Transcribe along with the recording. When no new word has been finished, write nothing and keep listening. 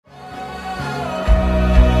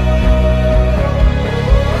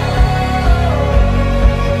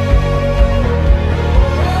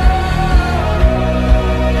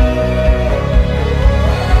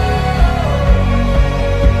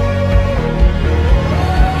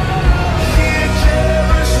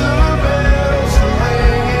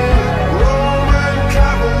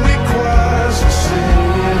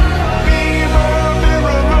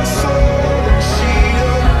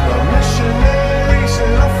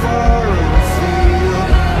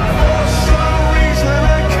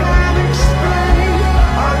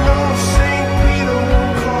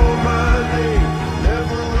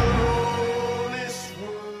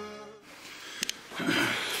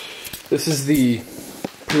This is the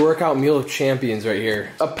pre-workout meal of champions right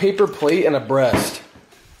here. A paper plate and a breast.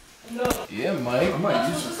 No. Yeah, Mike. I might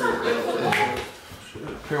use it for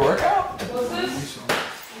pre-workout? What's this?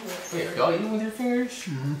 Wait, y'all eating with your fingers?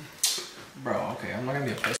 Mm-hmm. Bro, okay, I'm not gonna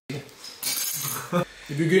be a pussy.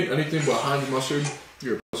 If you get anything but honey mustard,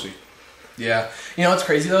 you're a pussy. Yeah. You know what's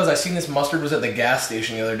crazy though is I seen this mustard was at the gas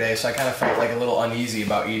station the other day, so I kind of felt like a little uneasy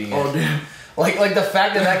about eating it. Oh, damn. Like the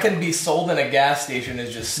fact that can be sold in a gas station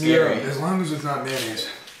is just scary. Yeah, as long as it's not mayonnaise.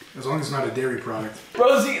 As long as it's not a dairy product.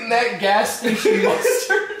 Bro's eating that gas station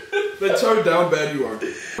mustard. That's how down bad you are.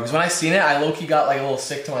 Because when I seen it, I low-key got like a little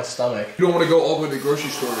sick to my stomach. You don't want to go all the way to the grocery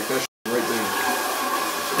store like that right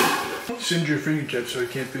there. Send your fingertips so you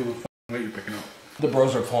can't feel the weight you're picking up. The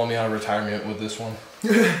bros are pulling me out of retirement with this one.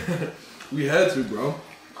 We had to, bro.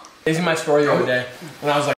 They seen my story the other day,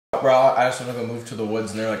 and I was like, bro, I just want to go move to the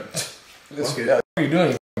woods, and they're like, Let's get what are you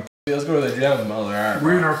doing? Let's go to the gym. I was like, all right.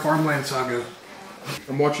 We're in our farmland saga.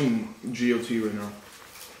 I'm watching GOT right now.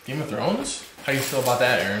 Game of Thrones? How do you feel about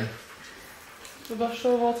that, Aaron? The best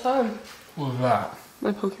show of all time. What was that?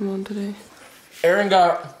 My Pokemon today. Aaron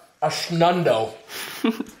got a Schnundo.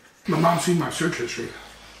 My mom's seen my search history.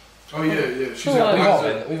 Oh yeah. She's Hold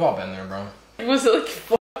on. We've all been there, bro. Was it like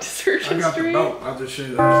fucked search I got the history? belt. I'll just say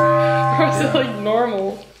that. Or was it like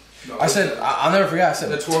normal? No, I said, I'll never forget. I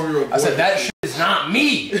said, that 12-year-old boy. I said that shit is not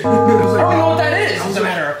me. I I don't know what that is. As a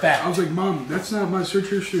matter of I fact. was like, Mom, that's not my search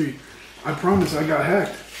history. I promise I got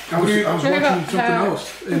hacked. I was I watching got something hacked.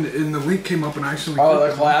 else, and the link came up and I accidentally Oh,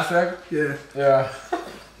 the clicked it. classic. Yeah. Yeah.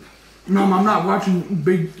 Mom, I'm not watching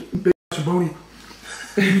Big Saboni.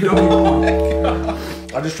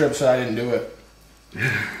 I just tripped, so I didn't do it.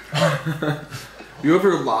 You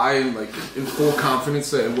ever lie like in full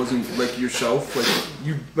confidence that it wasn't like yourself? Like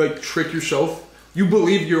you like trick yourself? You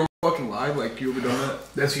believe your own fucking lie? Like you ever done that?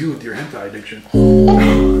 That's you with your hentai addiction.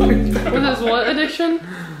 What is what addiction?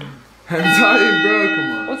 Hentai, bro,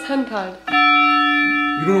 come on. What's hentai?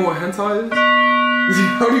 You don't know what hentai is?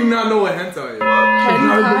 How do you not know what hentai is?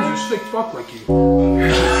 Everybody's a sick fuck like you.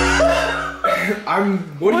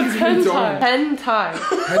 What What's are you even hentai? doing? Hentai.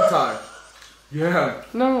 Hentai. Yeah.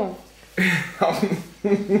 No. I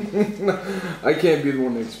can't be the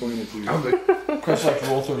one to explain it to you. Chris likes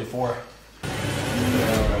Rule 34.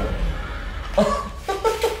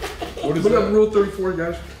 What is that? Rule 34,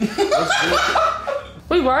 guys?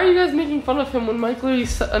 Wait, why are you guys making fun of him when Mike literally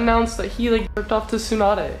announced that he like jerked off to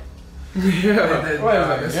Tsunade?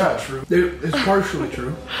 That's not true. It's partially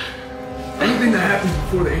true. Anything that happens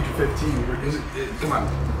before the age of 15, come on,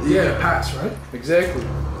 you get a pass, right? Exactly.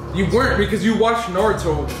 You weren't because you watched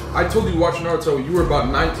Naruto. I told you to watch Naruto. You were about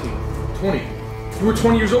 19, 20. You were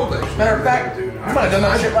 20 years old actually. Matter of fact, dude, I might have done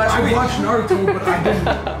that shit last week. I watched Naruto, but I didn't.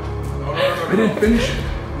 I didn't finish it.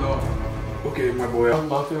 No. Okay, my boy.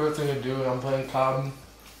 My favorite thing to do when I'm playing COD.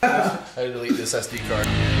 I delete this SD card.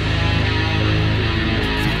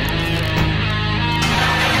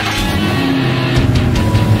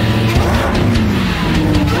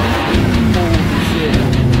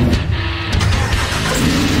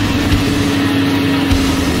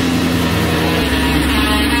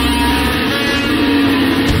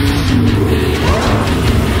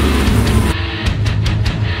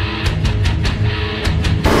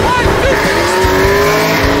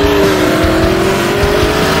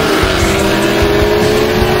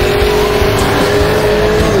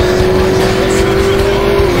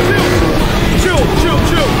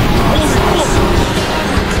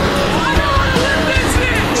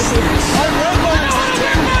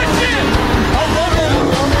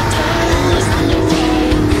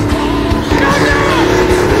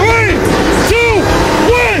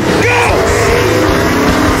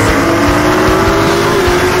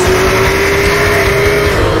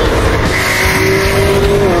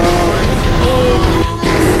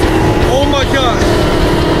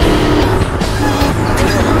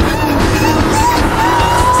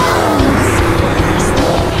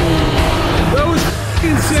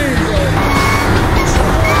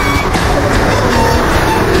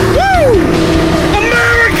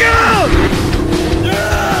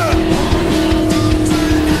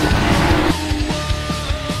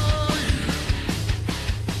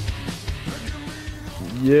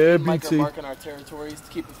 Yeah, Mike BT. are marking our territories to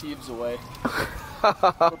keep the thieves away.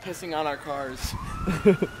 We're pissing on our cars.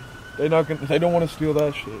 They don't want to steal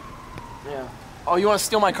that shit. Yeah. Oh, you want to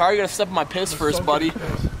steal my car? You gotta step on my piss first, buddy.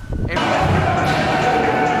 Yeah,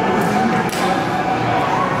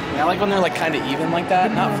 I like when they're like kind of even like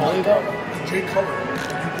that. Not fully though. J color.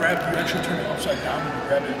 You actually turn it upside down and you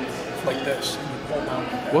grab it like this and you pull down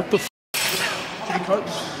like that. What the f?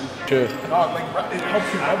 cuts. Sure. Like it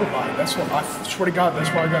helps you rubber body. That's what I swear to God. That's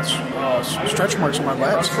why I got stretch marks on my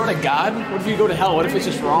legs. I swear to God, what if you go to hell? What if it's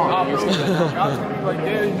just wrong? God's gonna be like,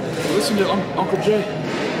 yeah, listen to Uncle Jay.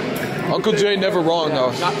 Uncle Jay never wrong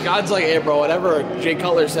though. God's like, hey bro, whatever Jay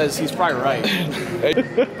Cutler says, he's probably right.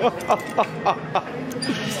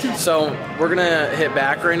 So we're gonna hit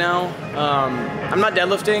back right now. I'm not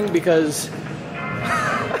deadlifting because.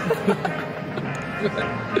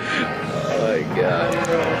 Oh my God,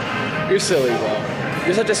 bro. You're silly, bro.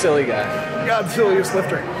 You're such a silly guy. God's silliest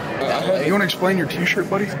lifter. You want to explain your T-shirt,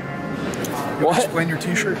 buddy? You want to explain your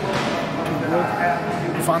T-shirt?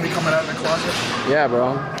 You finally coming out of the closet? Yeah,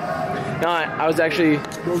 bro. No, I was actually.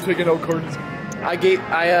 Bro, taking out cards. I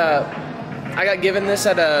got given this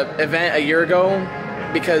at a event a year ago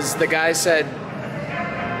because the guy said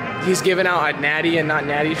he's giving out a natty and not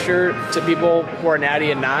natty shirt to people who are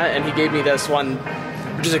natty and not, and he gave me this one,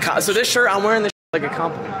 which is so this shirt I'm wearing this like a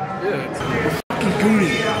compliment. Yeah. We're fucking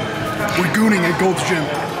gooning. We're gooning at Gold's Gym.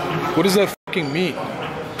 What does that fucking mean?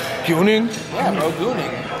 Gooning? Yeah, bro,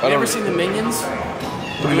 gooning. You ever seen the Minions?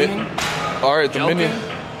 All right, the Joking? Minion.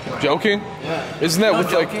 Joking? Yeah. Isn't that No, with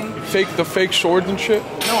joking? like the fake swords and shit?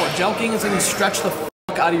 No, joking is when you stretch the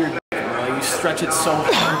fuck out of your dick, bro. You stretch it so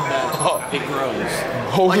hard that it grows.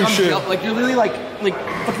 Holy like shit! Like you're literally like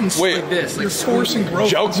fucking like this. Like You're forcing growth.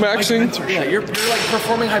 Joke maxing? yeah, you're like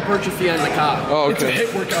performing hypertrophy on the cock. Oh, It's a okay.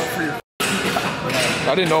 hit workout for your.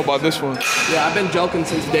 I didn't know about this one. Yeah, I've been joking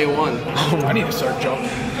since day one. I need to start joking.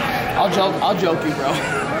 I'll joke you, bro.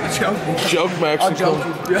 Joke maxing. I'll joke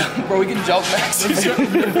you, yeah, bro. We can joke max.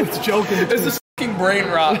 It's joking. This is fucking brain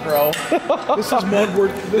rot, bro. This is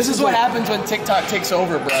mudward. This is what happens when TikTok takes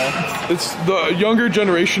over, bro. It's the younger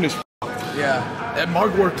generation is. Yeah. At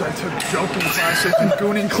Mugwort, I took joking classes and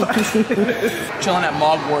gooning classes. Chilling at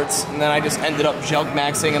Mogwarts, and then I just ended up joke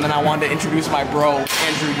maxing, and then I wanted to introduce my bro,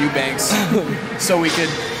 Andrew Eubanks, so we could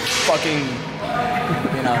fucking,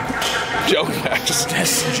 you know, Joke max. just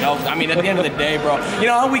joke. I mean, at the end of the day, bro, you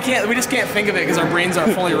know, we just can't think of it because our brains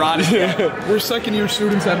aren't fully rotted yet. We're second-year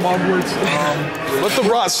students at Mugwort. Let the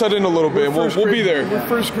rot set in a little bit. We'll be there. We're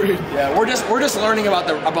first grade. Yeah, we're just learning about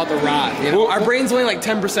the rot. You know, our brain's only like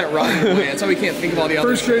 10% rotten. That's why we can't think of all the other.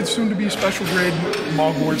 First grade, soon to be special grade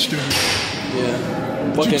Mugwort students.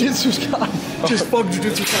 Yeah. Fucking. Jiu-Jitsu's God. Just fuck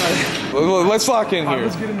Jiu-Jitsu time. Let's lock in here.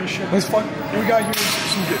 Let's get in this shit. Let's fuck. We got here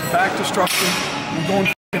some get back destruction. We're going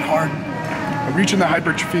fucking hard. I'm reaching the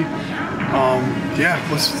hypertrophy. Yeah.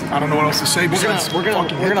 I don't know what else to say. We're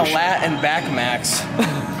gonna lat and back max.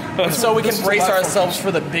 So we can brace ourselves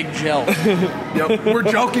for the big gel. Yep, we're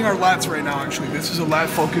joking our lats right now, actually. This is a lat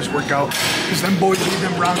focus workout. Because them boys need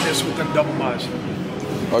them roundness with them double buys.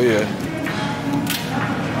 Oh yeah.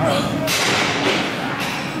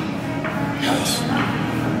 Nice.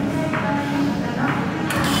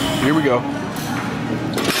 Here we go.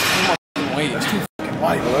 Wait, That's too fucking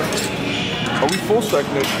light. Are we full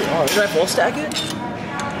stacking this shit? All right. should I full stack it?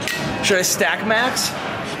 Should I stack max?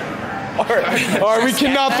 All right, we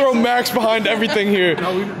cannot throw max behind everything here.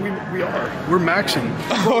 No, we are. We're maxing.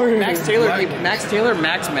 Max Taylor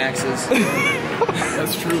maxes.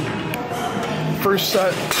 That's true. First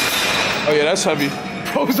set. Oh yeah, that's heavy.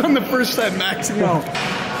 Bro's on the first set maxing out.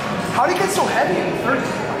 How do you get so heavy in the first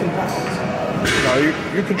fucking round? No,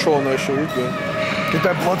 you're controlling that shit. You're good. Get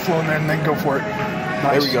that blood flowing there and then go for it.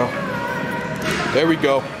 Nice. There we go. There we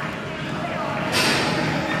go.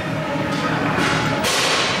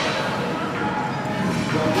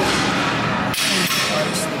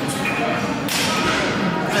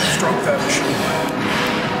 Stroke that shit.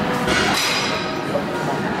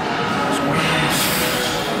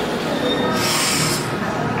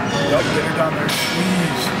 Yep, get her down there.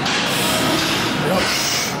 Squeeze. Yep.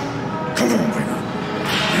 Come on, baby.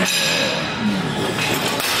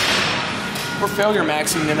 We're failure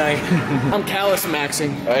maxing tonight. I'm callous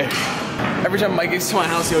maxing. Hey. Every time Mike gets to my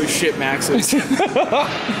house, he always shit maxes.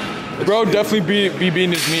 Bro, definitely be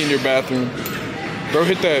beating his meat in your bathroom. Bro,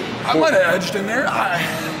 hit that. I might have edged in there.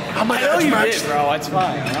 I might have edged max. bro. It's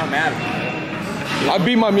fine. I'm not mad at you. I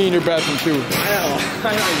beat my meat in your bathroom too.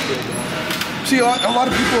 I know you did. See, a lot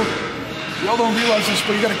of people, y'all don't realize this,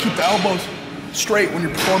 but you gotta keep the elbows straight when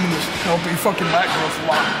you're performing this. Help your fucking lat growth a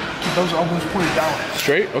lot. Keep those elbows pointed down.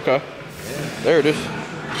 Straight? Okay. There it is.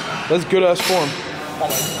 That's good ass form.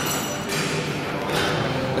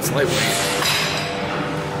 That's lightweight.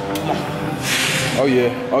 Oh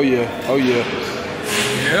yeah. Oh yeah. Oh yeah.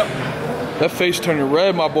 Yep. That face turning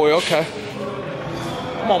red, my boy. Okay.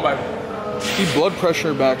 Come on, baby. Keep blood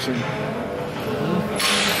pressure maxing.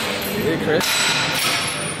 Hey, Chris.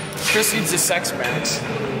 Chris needs a sex max.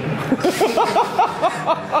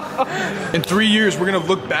 In 3 years, we're gonna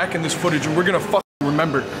look back in this footage and we're gonna fucking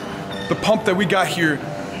remember the pump that we got here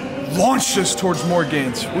launched us towards more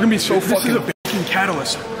gains. We're gonna be so fucking a fucking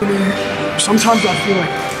catalyst. I mean, sometimes I feel like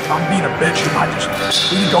I'm being a bitch and I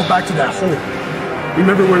just need to go back to that hole.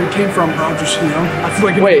 Remember where we came from, bro? Just, you know, I feel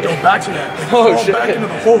like I need to go back to that. Like, crawl back into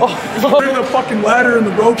the hole. Bring the fucking ladder and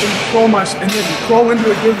the rope and crawl and then crawl into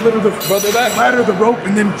it, give the ladder, the rope,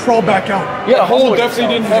 and then crawl back out. Yeah, the hole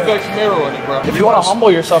definitely didn't have that Camaro in it, bro. If you want to humble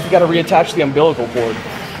yourself, you got to reattach the umbilical cord.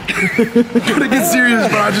 Gotta get serious,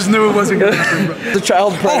 bro. I just knew it wasn't gonna happen, bro. The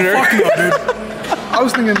child predator. Oh, fuck no, dude. I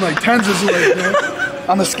was thinking like tens is like, you know,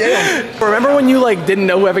 on the scale. Remember when you like didn't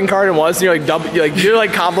know who Evan Carden was and you're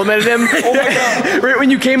like complimented him? Oh my god! Right when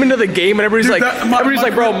you came into the game and everybody's dude, everybody's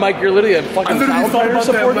like, bro, Mike, you're literally a fucking child predator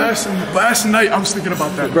supporter. Last night I was thinking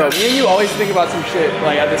about that. Bro, me and you always think about some shit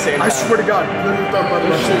like at the same time. I swear to God, literally thought about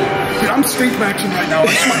that shit. Dude, I'm stink maxing right now.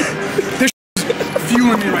 This is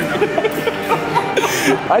fueling me right now.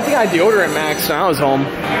 I think I deodorant Max when I was home.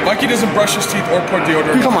 Mikey doesn't brush his teeth or put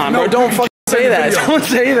deodorant. Come on, bro, don't fucking say that. Don't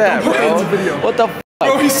say that, bro. What the fuck?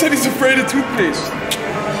 Bro, he said he's afraid of toothpaste.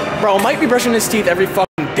 Bro, Mike be brushing his teeth every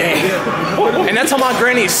fucking day. And that's how my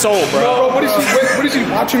granny's soul, bro. Bro, what is he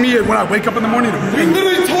watching me when I wake up in the morning? He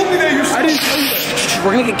literally told me that I didn't tell you that.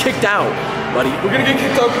 We're gonna get kicked out, buddy. We're gonna get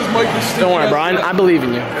kicked out because Mike is stinking. Don't worry, Brian. I believe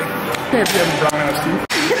in you. Can't be having brown ass teeth.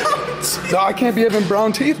 No, I can't be having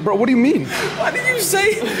brown teeth, bro. What do you mean? Why did you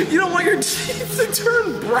say you don't want your teeth to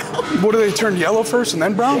turn brown? What do they turn yellow first and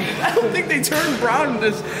then brown? I don't think they turn brown.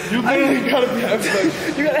 Just you literally gotta have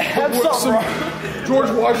like you gotta have some George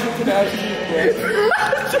Washington ass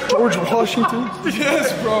teeth, bro. George Washington?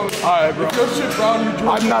 Yes, bro. All right, bro. If your shit brown, you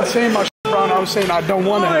George. I'm not saying my shit brown. I was saying I don't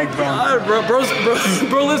want to have brown. God,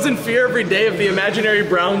 bro lives in fear every day of the imaginary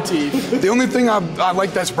brown teeth. The only thing I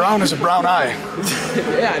like that's brown is a brown eye.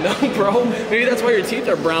 Yeah, I know, bro. Maybe that's why your teeth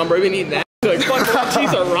are brown, bro. You've been eating that. Like, fuck, my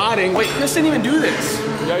teeth are rotting. Wait, Chris didn't even do this.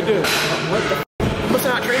 Yeah, I did. What the f? You must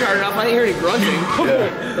not train hard enough. I didn't hear any grunting.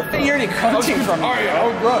 Yeah. I didn't hear any grunting from you. Alright,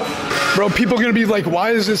 I'll grunt. Bro, people are gonna be like,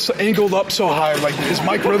 why is this angled up so high? Like, is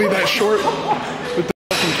Mike really that short with the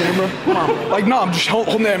fucking camera? Come on. Like, no, I'm just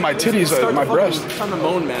holding it in my titties, my breast. It's time to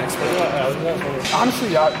moan, Max.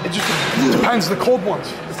 Honestly, it just depends. The cold ones.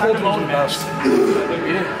 The cold ones are the best.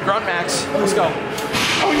 Grunt, Max. Let's go.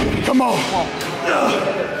 Come on.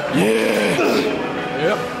 Yeah.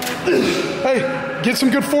 Yep. Hey, get some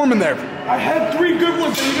good form in there. I had 3 good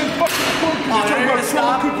ones and you didn't fucking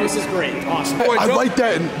stop. This is great. Awesome. Hey, I like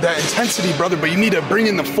that intensity, brother, but you need to bring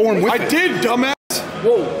in the form with it. I did, dumbass.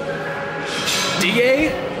 Whoa.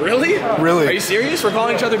 DA? Really? Really? Are you serious? We're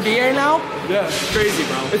calling each other DA now? Yeah. It's crazy,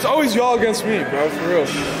 bro. It's always y'all against me, bro, for real.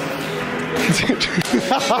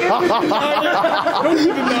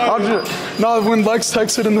 No, when Lex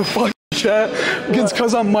texted in the fucking chat, it's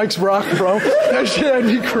because I'm Mike's rock, bro. That shit had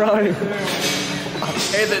me crying.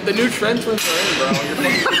 Hey, the new Trent twins are in, bro. You're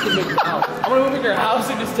fucking moving out. I'm gonna move in your house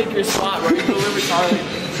and just take your spot, bro. You can live with Charlie.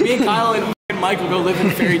 Me and Kyle and Mike will go live in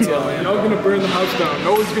Fairy Tale Land. Y'all gonna burn the house down.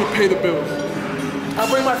 No one's gonna pay the bills. I'll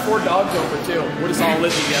bring my 4 dogs over too. We'll just all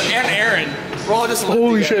live together. And Aaron. We're all just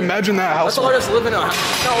holy shit, imagine that house. Let's all just live in a house.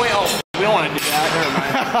 No, wait, we don't want to do that. Never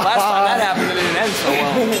mind. Last time that happened, it didn't end so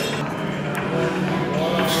well.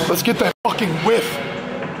 Let's get that fucking whiff.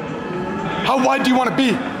 How wide do you want to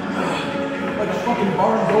be? Like a fucking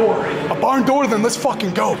barn door. A barn door, then let's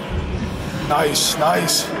fucking go. Nice,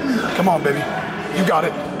 nice. Come on, baby. You got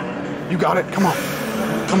it. You got it. Come on.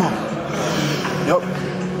 Come on. Yep.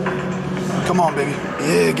 Come on, baby.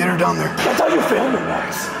 Yeah, get her down there. That's how you film it,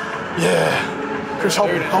 Max. Yeah. Chris,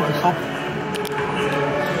 help me. Help me. Help me.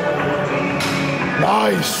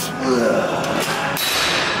 Nice.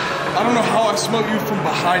 I don't know how I smell you from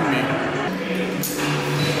behind me.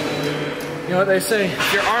 You know what they say?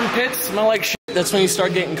 If your armpits smell like shit, that's when you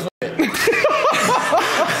start getting clit.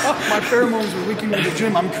 My pheromones are leaking in the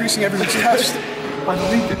gym. I'm increasing everyone's test by the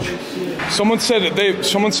leakage. Someone said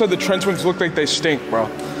the Trent twins look like they stink, bro.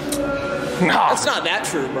 Nah. That's not that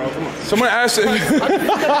true, bro. Come on. Someone asked it.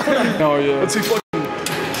 No, yeah. Let's see fucking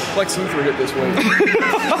Lexx Luthor hit this way.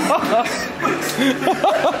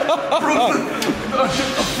 Bro, a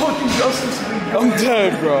fucking Justice League. I'm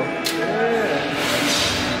dead, bro. Yeah.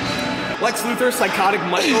 Lex Luthor, psychotic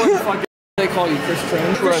Michael, and fucking they call you Chris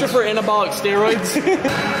Trent. Christopher Anabolic Steroids.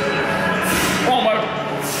 Oh my.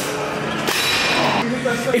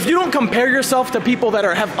 If you don't compare yourself to people that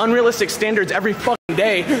have unrealistic standards every fucking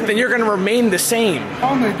day, then you're gonna remain the same.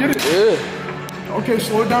 Oh man, get it. Yeah. Okay,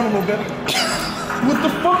 slow it down a little bit. What the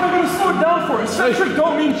fuck am I gonna slow it down for? Eccentric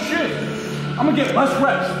don't mean shit. I'm gonna get less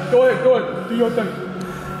reps. Go ahead, do your thing.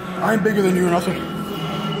 I ain't bigger than you or nothing.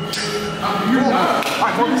 You're not.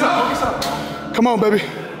 Alright, focus up, bro. Come on, baby.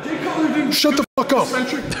 Shut the fuck up.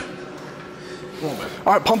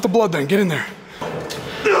 Alright, pump the blood then. Get in there.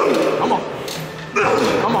 Come on.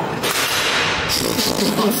 Come on.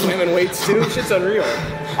 Slamming weights too. Shit's unreal.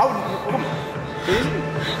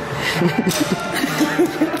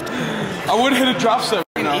 I would hit a drop set.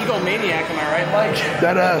 An egomaniac, am I right, Mike?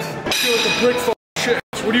 That ass. I feel like a brick full of shit.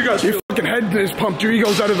 What do you guys feel? Your fucking head is pumped. Your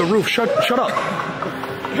ego's out of the roof. Shut up.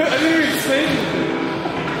 I didn't even say anything.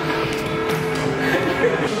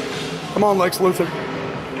 Come on, Lex Luthor.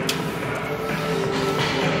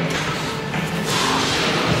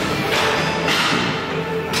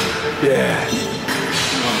 Yeah.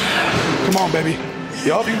 Come on, baby.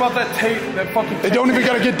 Yup. Think about that tape, that fucking tape. They don't even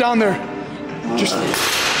gotta get down there. Just.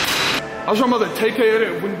 I was talking about that take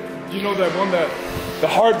edit when, you know, that one that, the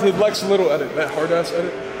Lex Little edit, that hard ass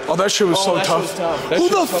edit. Oh, that shit was so tough. Who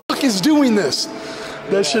the fuck is doing this?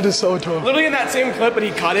 That shit is so tough. Literally in that same clip, when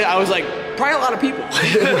he cut it, I was like, probably a lot of people.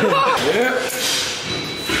 Yeah.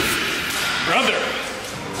 Brother,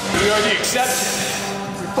 we are the exception.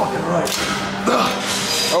 You're fucking right.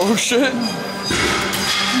 Oh shit.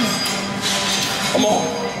 Come on.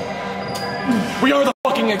 We are the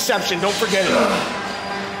fucking exception, don't forget it.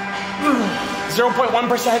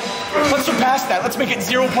 0.1%. Let's surpass that. Let's make it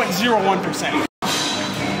 0.01%.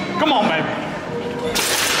 Come on, baby.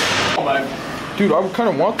 Come on, baby. Dude, I kind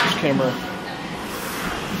of want this camera.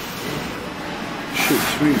 Shit,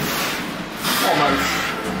 sweet. Oh my.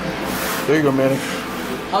 There you go, Manny.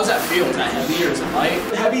 How's that feel? Is that heavy or is it light?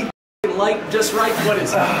 Heavy, light, just right. What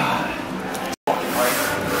is it?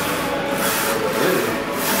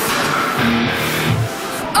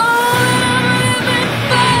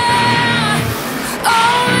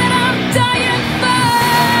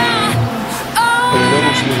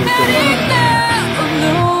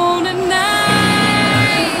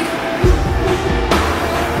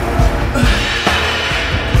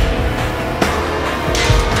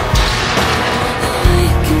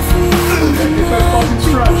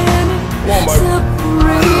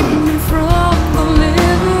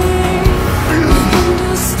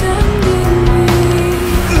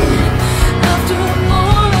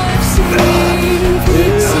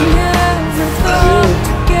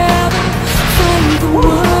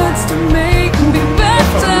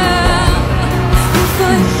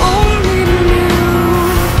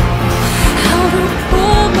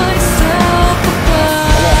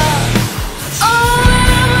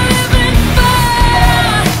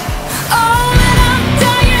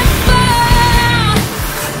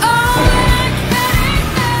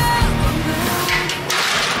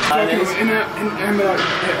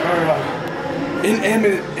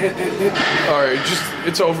 Alright, just,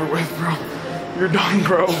 it's over with, bro. You're done,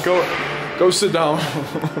 bro. Go sit down.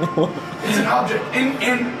 It's an object.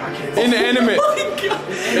 Inanimate. Oh my God.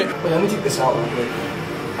 Wait, let me take this out real quick.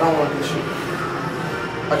 I don't want this shit.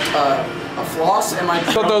 A floss and my. I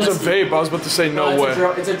thought that was a vape. I was about to say no way.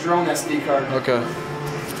 It's a drone SD card. Okay.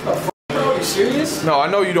 Are you serious? No, I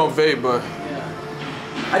know you don't vape, but.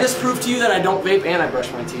 Yeah. I just proved to you that I don't vape and I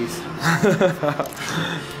brush my teeth.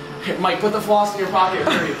 Here, Mike, put the floss in your pocket.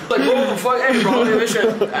 Hurry. Like, bro, fuck, hey, bro, this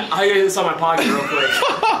shit. I get this on my pocket real quick.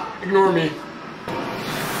 Ignore me.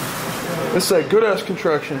 It's that good ass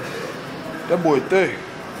contraction. That boy thick.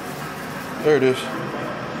 There it is.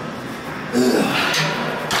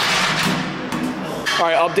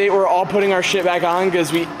 Alright, update. We're all putting our shit back on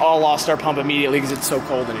because we all lost our pump immediately because it's so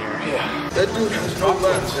cold in here. Yeah. That dude has no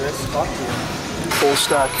lens. Full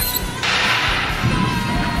stack.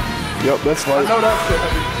 Yep, that's light. I know that shit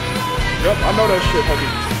heavy. Yep, I know that shit heavy.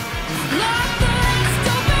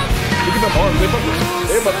 Look at them arms.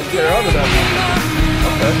 They about to tear out of that.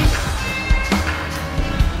 Okay.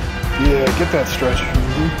 Yeah, get that stretch.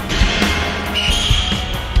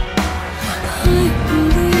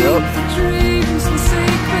 Yep.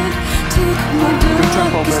 Good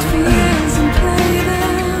tempo, baby.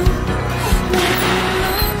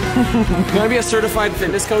 You wanna be a certified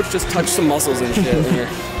fitness coach? Just touch some muscles and shit in here.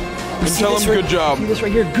 And tell them good job. See this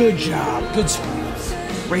right here? Good job. Good squeeze.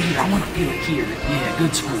 Right here. I want to feel it here. Yeah,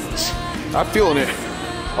 good squeeze. I'm feeling it.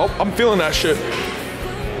 Oh, I'm feeling that shit.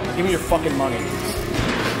 Give me your fucking money.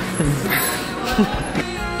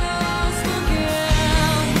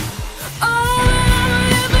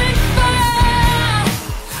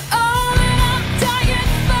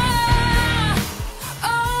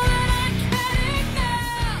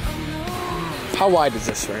 How wide is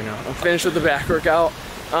this right now? I'm finished with the back workout.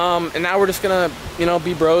 And now we're just gonna, you know,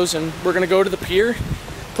 be bros and we're gonna go to the pier,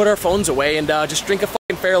 put our phones away and just drink a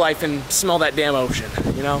fucking Fairlife and smell that damn ocean,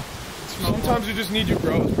 you know? Sometimes you just need your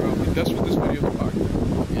bros, bro. That's what this video is about.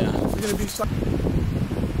 Yeah. gonna be.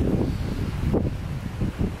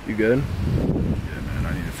 You good? Yeah, man.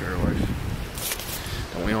 I need a fair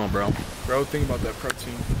life. Don't we all, bro? Bro, think about that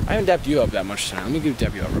protein. I haven't dapped you up that much tonight. Let me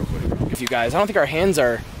dap you up real quick, bro. If you guys, I don't think our hands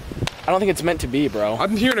are. I don't think it's meant to be, bro. I've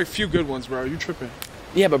been hearing a few good ones, bro. You tripping?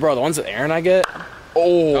 Yeah, but bro, the ones that Aaron I get.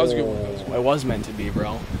 Oh, that was a good one. That was a good one. It was meant to be,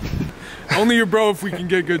 bro. Only your bro if we can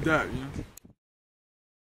get good dap. You know?